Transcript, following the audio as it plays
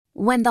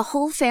When the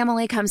whole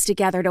family comes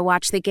together to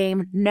watch the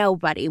game,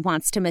 nobody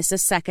wants to miss a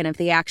second of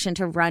the action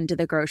to run to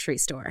the grocery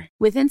store.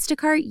 With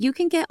Instacart, you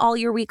can get all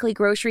your weekly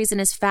groceries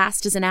in as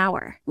fast as an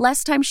hour.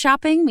 Less time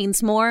shopping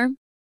means more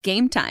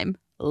game time.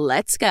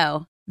 Let's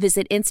go.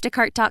 Visit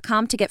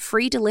instacart.com to get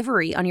free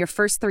delivery on your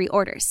first 3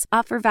 orders.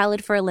 Offer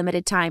valid for a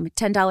limited time.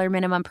 $10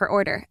 minimum per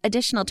order.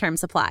 Additional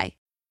terms apply.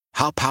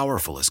 How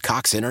powerful is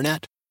Cox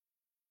Internet?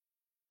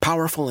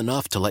 Powerful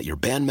enough to let your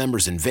band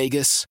members in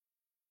Vegas,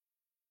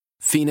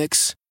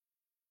 Phoenix,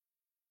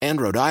 and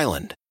Rhode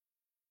Island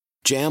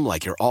jam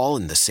like you're all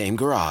in the same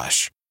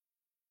garage.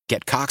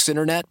 Get Cox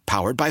Internet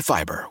powered by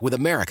fiber with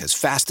America's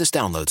fastest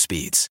download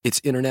speeds.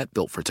 It's internet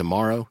built for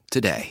tomorrow,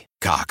 today.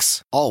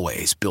 Cox,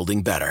 always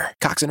building better.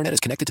 Cox Internet is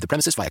connected to the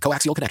premises via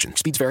coaxial connection.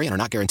 Speeds vary and are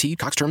not guaranteed.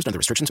 Cox terms and other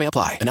restrictions may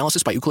apply.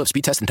 Analysis by Ookla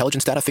Speed Test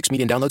Intelligence Data. Fixed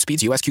median download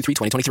speeds. US Q3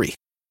 2023.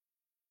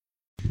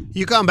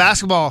 UConn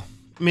basketball.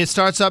 I mean, it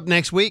starts up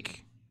next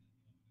week,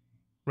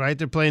 right?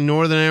 They're playing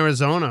Northern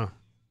Arizona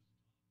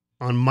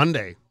on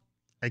Monday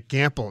at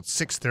Gamble at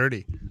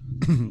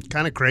 6:30.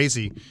 Kind of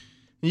crazy.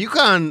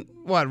 UConn,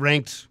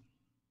 ranked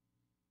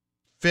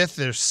 5th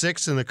or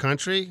 6th in the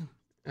country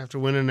after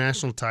winning a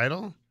national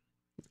title?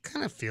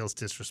 Kind of feels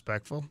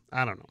disrespectful.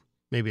 I don't know.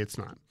 Maybe it's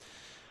not.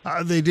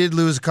 They did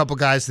lose a couple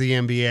guys to the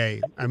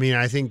NBA. I mean,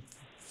 I think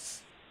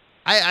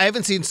I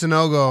haven't seen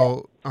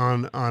Sanogo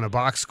on a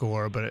box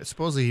score, but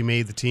supposedly he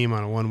made the team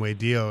on a one-way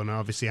deal, and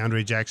obviously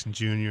Andre Jackson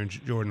Jr. and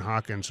Jordan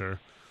Hawkins are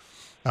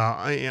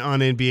on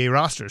NBA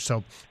rosters.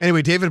 So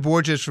anyway, David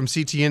Borges from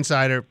CT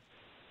Insider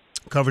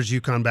covers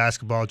UConn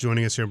basketball,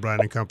 joining us here in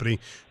Brian & Company.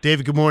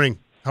 David, good morning.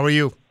 How are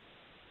you?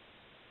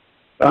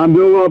 I'm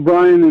doing well,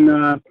 Brian,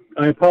 and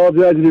I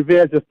apologize in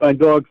advance if my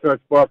dog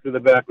starts barking in the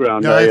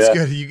background. No, it's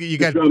good.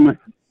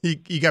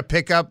 You got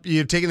pickup.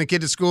 You're taking the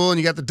kid to school, and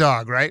you got the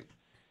dog, right?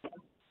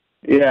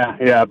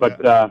 Yeah,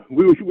 but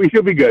we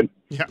should be good.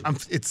 Yeah,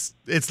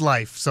 it's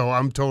life, so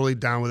I'm totally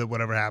down with it,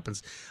 whatever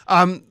happens.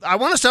 I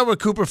want to start with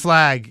Cooper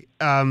Flagg.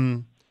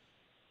 Well,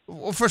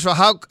 first of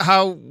all,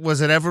 how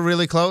was it ever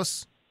really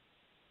close?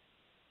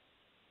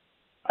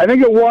 I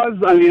think it was.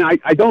 I mean,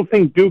 I don't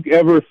think Duke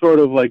ever sort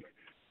of like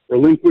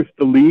relinquished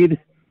the lead,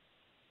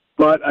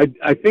 but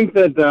I think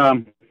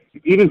that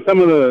even some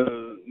of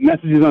the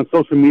messages on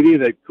social media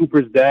that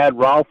Cooper's dad,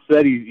 Ralph,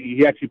 said,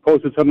 he actually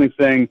posted something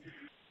saying,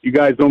 "You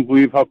guys don't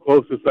believe how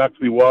close this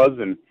actually was,"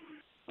 and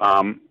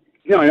I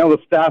know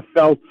the staff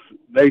felt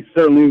they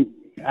certainly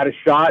had a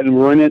shot and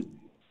were in it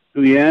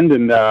to the end,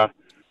 and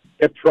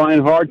kept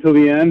trying hard till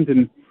the end.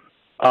 And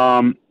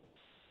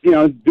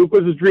Duke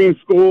was his dream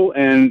school,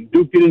 and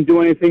Duke didn't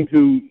do anything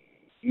to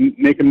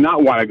make him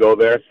not want to go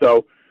there.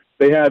 So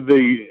they had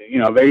they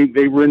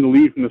were in the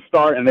lead from the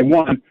start, and they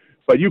won.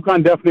 But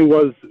UConn definitely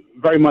was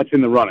very much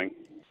in the running.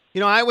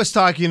 I was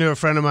talking to a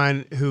friend of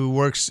mine who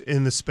works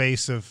in the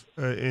space of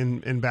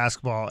in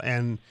basketball,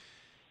 and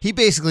he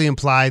basically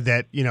implied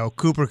that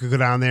Cooper could go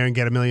down there and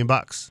get $1 million.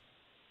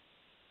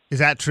 Is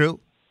that true?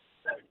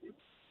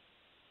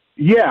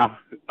 Yeah,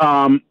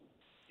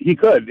 he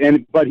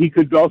could, but he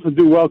could also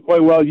do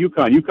quite well at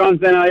UConn.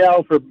 UConn's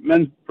NIL for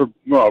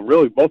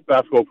really both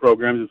basketball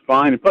programs is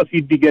fine, and plus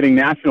he'd be getting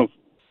nationals.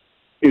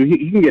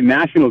 He can get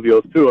national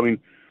deals too. I mean,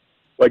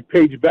 like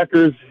Paige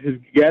Beckers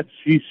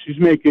she's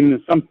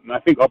making I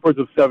think upwards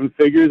of 7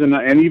 figures, and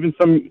even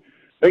some.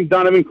 I think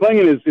Donovan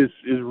Clingan is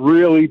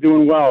really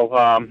doing well,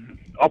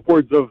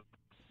 upwards of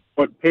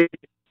what Paige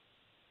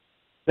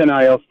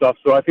NIL stuff.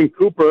 So I think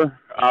Cooper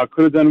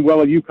could have done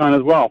well at UConn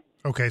as well.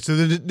 Okay, so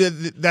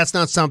that's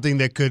not something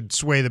that could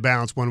sway the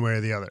balance one way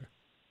or the other.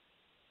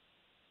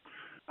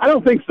 I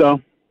don't think so.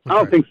 Okay. I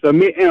don't think so.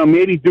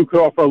 Maybe Duke could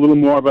offer a little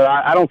more, but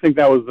I don't think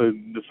that was the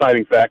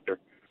deciding factor.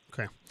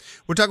 Okay.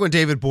 We're talking with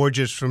David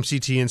Borges from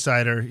CT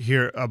Insider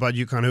here about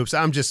UConn hoops.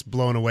 I'm just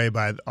blown away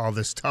by all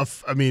this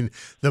stuff. I mean,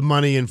 the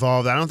money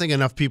involved. I don't think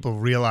enough people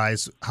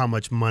realize how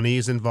much money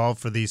is involved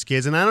for these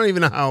kids. And I don't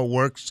even know how it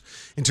works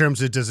in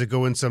terms of, does it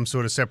go in some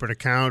sort of separate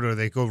account, or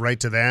they go right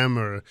to them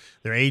or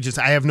their agents?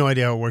 I have no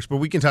idea how it works, but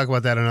we can talk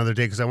about that another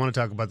day because I want to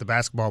talk about the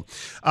basketball.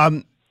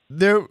 I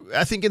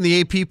think in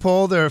the AP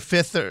poll, they're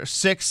 5th or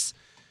 6th.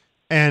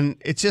 And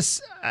it's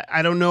just,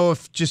 I don't know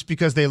if just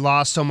because they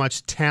lost so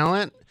much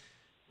talent,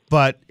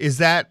 but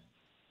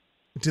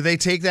do they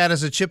take that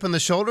as a chip on the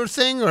shoulder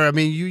thing? Or, I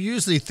mean, you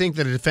usually think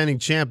that a defending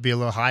champ be a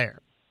little higher.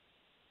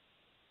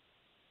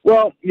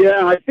 Well,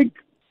 yeah, I think,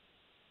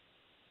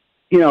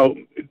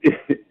 Dan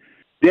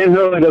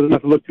Hurley doesn't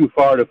have to look too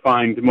far to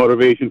find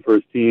motivation for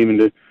his team and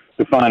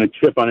to find a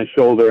chip on his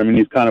shoulder. I mean,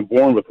 he's kind of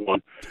born with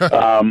one.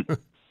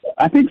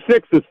 I think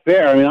 6 is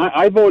fair. I mean,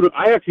 I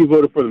actually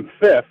voted for them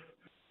 5th,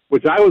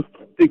 which I was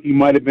thinking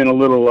might have been a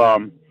little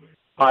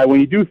high. When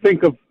you do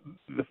think of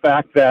the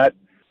fact that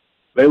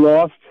they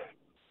lost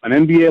an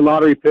NBA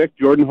lottery pick,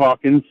 Jordan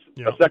Hawkins,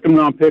 a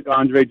second-round pick,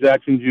 Andre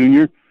Jackson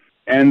Jr.,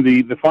 and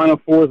the Final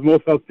Four's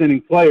most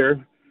outstanding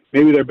player,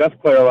 maybe their best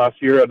player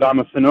last year,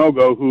 Adama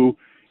Sanogo, who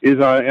is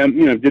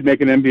did make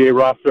an NBA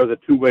roster as a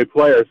two-way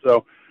player,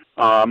 so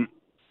a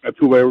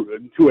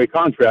two-way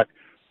contract.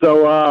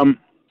 So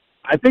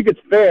I think it's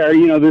fair.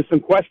 There's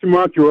some question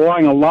marks. You're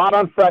relying a lot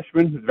on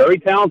freshmen, very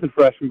talented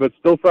freshmen, but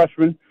still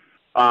freshmen.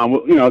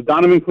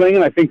 Donovan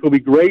Clingan, I think will be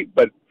great,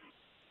 but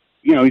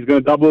he's going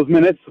to double his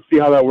minutes. We'll see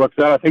how that works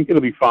out. I think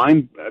it'll be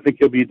fine. I think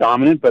he'll be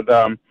dominant, but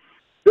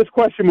there's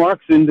question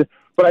marks.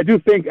 But I do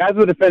think, as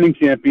a defending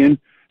champion,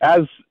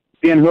 as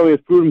Dan Hurley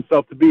has proven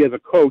himself to be as a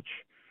coach,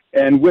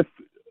 and with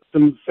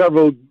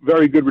several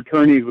very good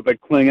returnees with like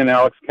Klingan,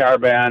 Alex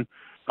Caravan,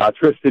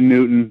 Tristan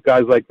Newton,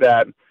 guys like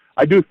that,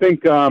 I do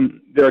think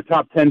they're a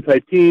top 10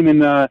 type team,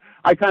 and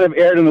I kind of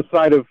erred on the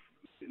side of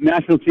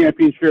national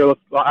championship.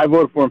 I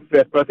voted for him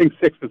 5th, but I think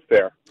 6th is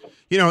fair.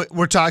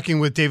 We're talking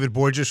with David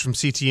Borges from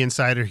CT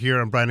Insider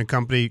here on Brian &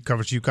 Company,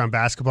 covers UConn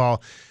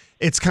basketball.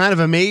 It's kind of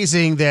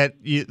amazing that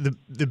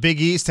the Big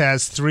East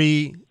has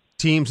 3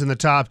 teams in the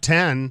top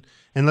 10,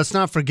 and let's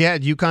not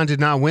forget, UConn did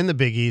not win the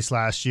Big East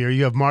last year.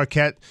 You have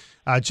Marquette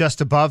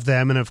just above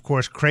them, and of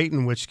course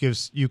Creighton, which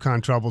gives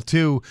UConn trouble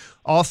too.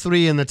 All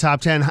 3 in the top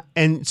 10.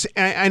 And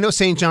I know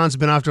St. John's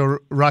been off to a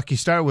rocky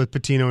start with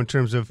Pitino in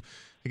terms of,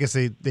 I guess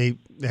they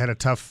had a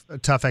tough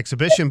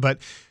exhibition, but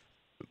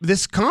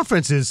this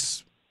conference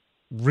is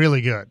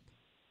really good.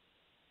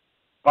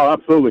 Oh,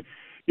 absolutely.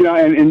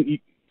 And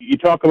you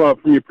talk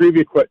about from your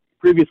previous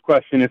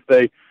question if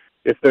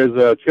there's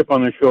a chip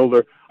on their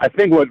shoulder. I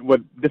think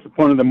what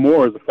disappointed them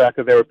more is the fact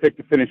that they were picked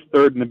to finish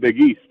 3rd in the Big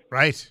East.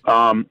 Right.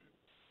 Now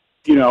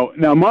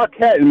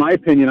Marquette, in my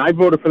opinion, I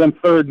voted for them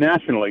 3rd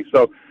nationally.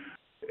 So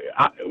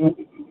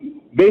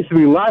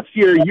basically, last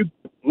year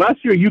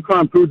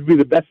UConn proved to be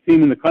the best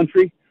team in the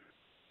country,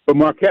 but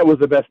Marquette was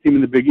the best team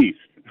in the Big East.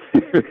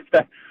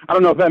 I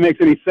don't know if that makes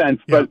any sense,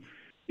 but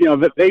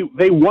that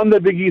they won the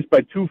Big East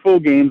by 2 full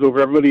games over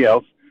everybody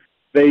else.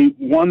 They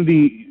won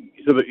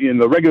in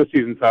the regular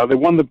season title. They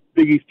won the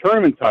Big East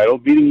tournament title,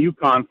 beating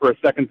UConn for a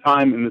second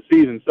time in the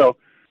season. So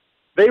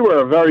they were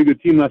a very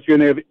good team last year,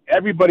 and they have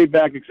everybody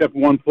back except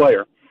one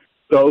player.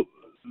 So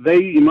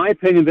in my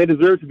opinion, they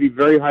deserve to be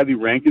very highly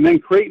ranked. And then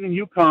Creighton and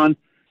UConn,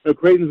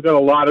 Creighton's got a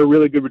lot of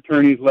really good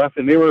returnees left,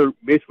 and they were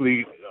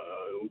basically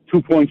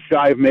 2 points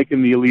shy of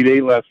making the Elite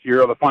Eight last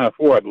year, or the Final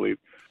Four, I believe.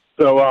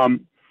 So,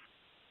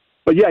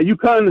 but yeah,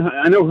 UConn,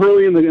 I know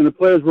Hurley and the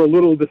players were a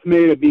little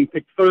dismayed at being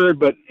picked 3rd,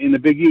 but in the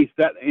Big East,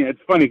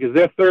 it's funny because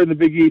they're 3rd in the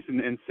Big East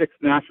and 6th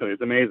nationally.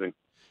 It's amazing.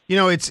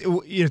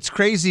 It's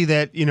crazy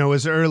that,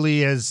 as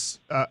early as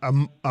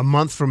a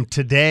month from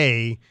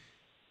today,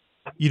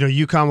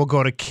 UConn will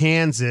go to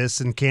Kansas,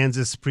 and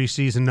Kansas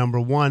preseason number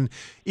 1,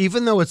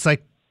 even though it's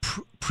like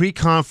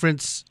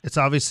pre-conference. It's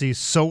obviously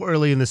so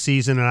early in the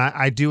season, and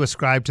I do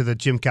ascribe to the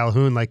Jim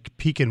Calhoun, like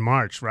peak in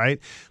March, right?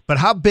 But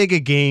how big a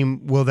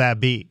game will that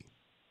be?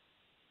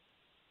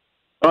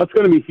 Oh, it's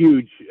going to be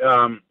huge.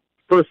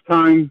 First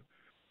time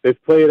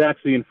they've played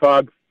actually in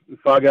Fog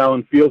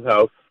Allen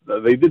Fieldhouse.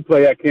 They did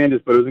play at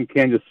Kansas, but it was in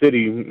Kansas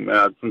City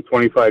some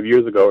 25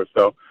 years ago or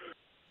so.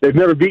 They've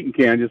never beaten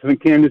Kansas. I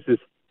think Kansas is,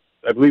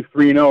 I believe,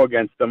 3-0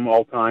 against them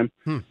all time.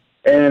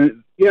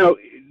 And,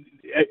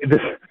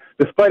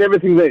 despite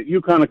everything that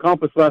UConn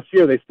accomplished last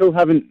year, they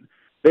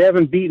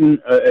haven't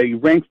beaten a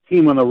ranked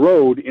team on the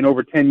road in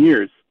over 10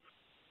 years.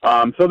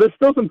 So there's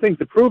still some things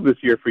to prove this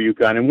year for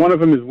UConn, and one of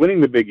them is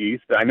winning the Big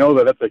East. I know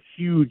that that's a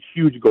huge,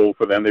 huge goal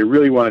for them. They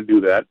really want to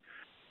do that.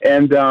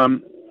 And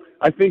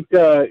I think,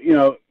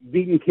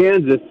 beating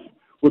Kansas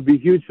would be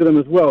huge for them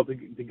as well to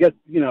get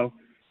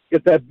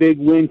that big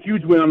win,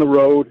 huge win on the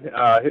road.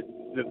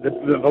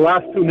 The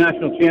last 2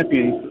 national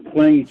champions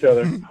playing each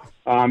other,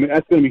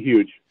 that's going to be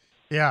huge.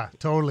 Yeah,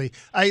 totally.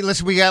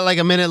 Listen, we got like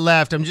a minute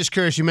left. I'm just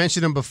curious. You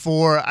mentioned them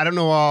before. I don't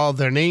know all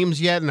their names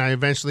yet, and I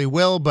eventually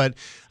will. But,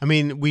 I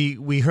mean,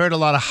 we heard a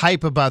lot of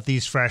hype about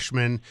these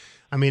freshmen.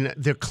 I mean,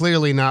 they're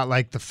clearly not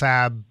like the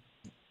Fab,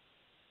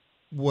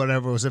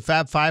 whatever. Was it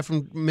Fab 5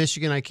 from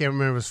Michigan? I can't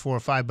remember if it was 4 or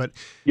 5. But,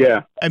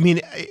 yeah. I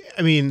mean,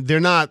 they're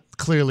not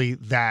clearly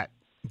that.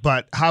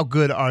 But how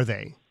good are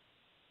they?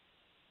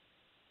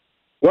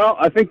 Well,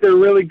 I think they're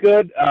really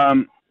good.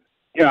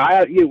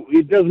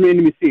 It does remain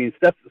to be seen.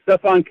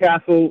 Stephon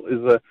Castle is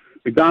a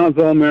McDonald's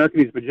All-American.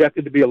 He's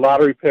projected to be a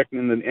lottery pick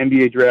in the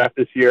NBA draft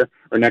this year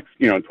or next,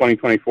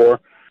 2024.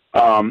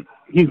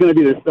 He's going to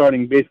be their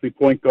starting, basically,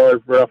 point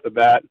guard right off the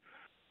bat.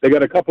 They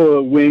got a couple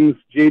of wings.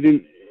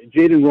 Jaden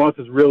Ross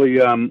has really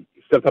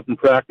stepped up in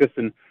practice,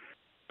 and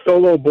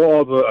Solo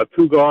Ball is a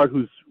 2-guard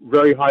who's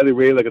very highly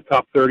rated, like a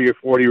top 30 or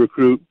 40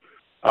 recruit.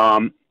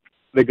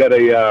 They got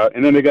a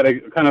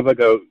kind of like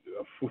a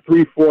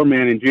 3-4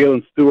 man in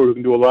Jalen Stewart who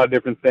can do a lot of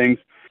different things.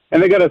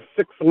 And they got a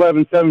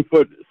 6'11",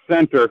 7-foot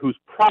center who's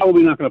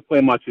probably not going to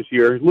play much this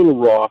year. He's a little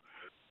raw,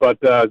 but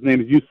his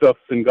name is Yusuf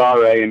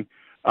Singare, and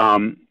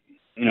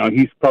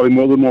he's probably a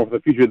little more for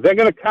the future. They're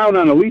going to count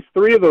on at least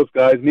 3 of those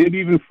guys, maybe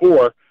even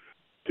 4,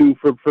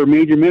 for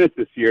major minutes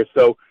this year.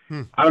 So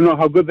I don't know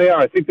how good they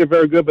are. I think they're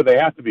very good, but they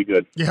have to be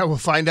good. Yeah, we'll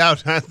find out.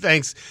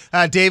 Thanks,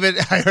 David.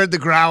 I heard the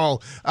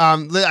growl.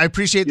 I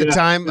appreciate the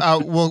time.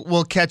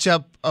 We'll catch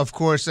up, of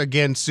course,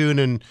 again soon,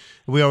 and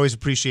we always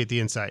appreciate the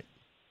insight.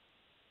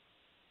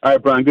 All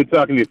right, Brian. Good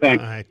talking to you.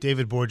 Thanks. All right,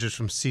 David Borges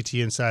from CT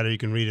Insider. You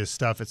can read his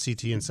stuff at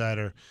CT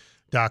Insider.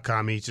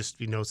 .com.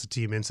 He knows the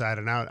team inside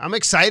and out. I'm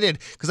excited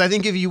because I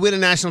think if you win a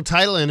national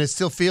title and it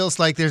still feels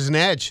like there's an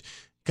edge,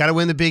 got to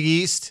win the Big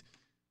East.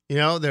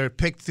 They're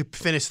picked to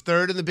finish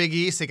third in the Big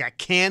East. They got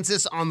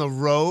Kansas on the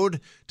road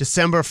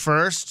December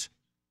 1st.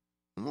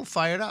 I'm all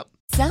fired up.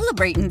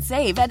 Celebrate and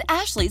save at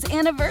Ashley's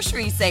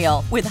Anniversary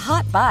Sale. With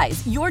Hot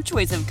Buys, your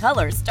choice of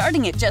colors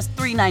starting at just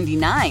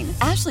 $3.99.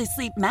 Ashley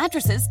Sleep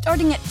mattresses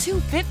starting at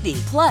 $2.50.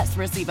 Plus,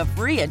 receive a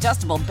free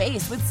adjustable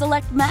base with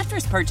select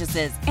mattress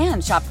purchases.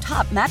 And shop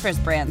top mattress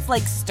brands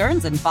like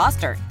Stearns &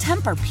 Foster,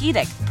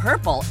 Tempur-Pedic,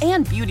 Purple,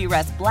 and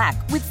Beautyrest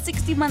Black with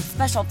 60-month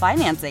special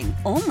financing.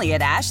 Only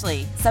at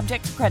Ashley.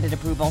 Subject to credit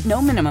approval. No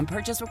minimum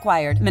purchase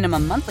required.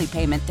 Minimum monthly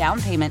payment,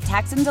 down payment,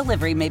 tax, and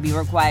delivery may be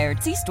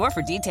required. See store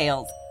for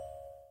details.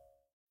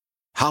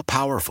 How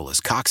powerful is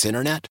Cox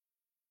Internet?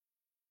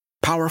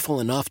 Powerful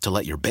enough to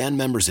let your band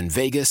members in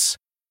Vegas,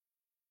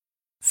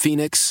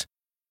 Phoenix,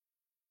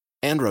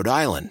 and Rhode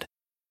Island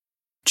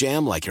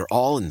jam like you're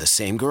all in the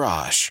same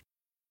garage.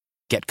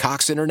 Get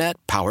Cox Internet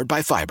powered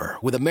by fiber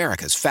with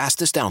America's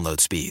fastest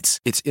download speeds.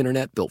 It's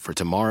internet built for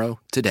tomorrow,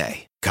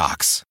 today.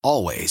 Cox,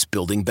 always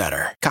building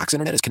better. Cox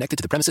Internet is connected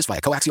to the premises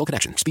via coaxial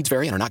connection. Speeds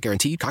vary and are not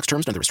guaranteed. Cox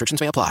terms and other restrictions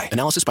may apply.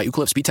 Analysis by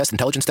Ookla Speed Test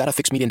Intelligence Data.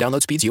 Fixed median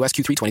download speeds. US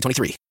Q3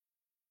 2023.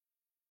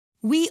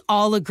 We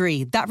all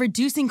agree that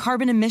reducing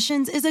carbon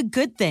emissions is a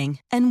good thing.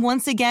 And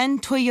once again,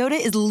 Toyota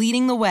is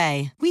leading the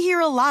way. We hear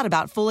a lot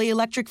about fully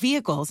electric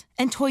vehicles,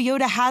 and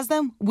Toyota has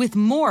them with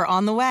more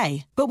on the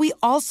way. But we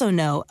also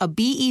know a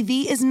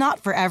BEV is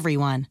not for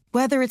everyone.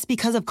 Whether it's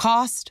because of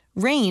cost,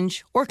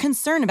 range, or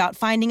concern about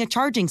finding a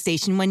charging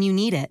station when you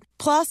need it.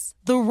 Plus,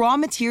 the raw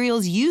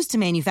materials used to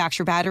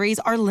manufacture batteries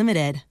are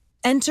limited.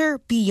 Enter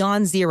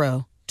Beyond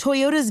Zero,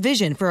 Toyota's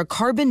vision for a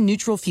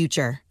carbon-neutral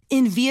future.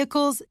 In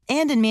vehicles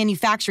and in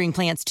manufacturing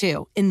plants,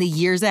 too, in the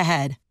years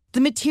ahead. The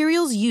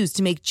materials used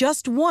to make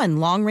just one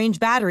long-range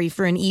battery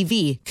for an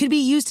EV could be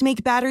used to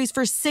make batteries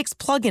for 6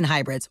 plug-in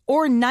hybrids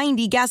or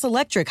 90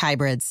 gas-electric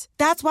hybrids.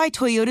 That's why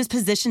Toyota's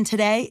position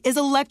today is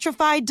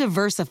electrified,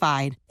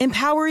 diversified,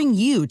 empowering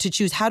you to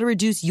choose how to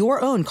reduce your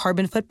own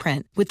carbon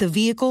footprint with the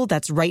vehicle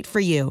that's right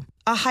for you.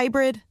 A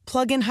hybrid,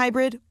 plug-in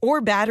hybrid,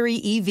 or battery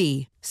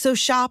EV. So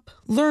shop,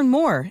 learn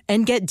more,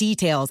 and get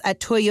details at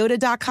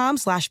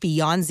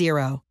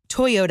toyota.com/beyondzero.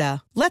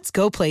 Toyota, let's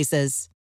go places.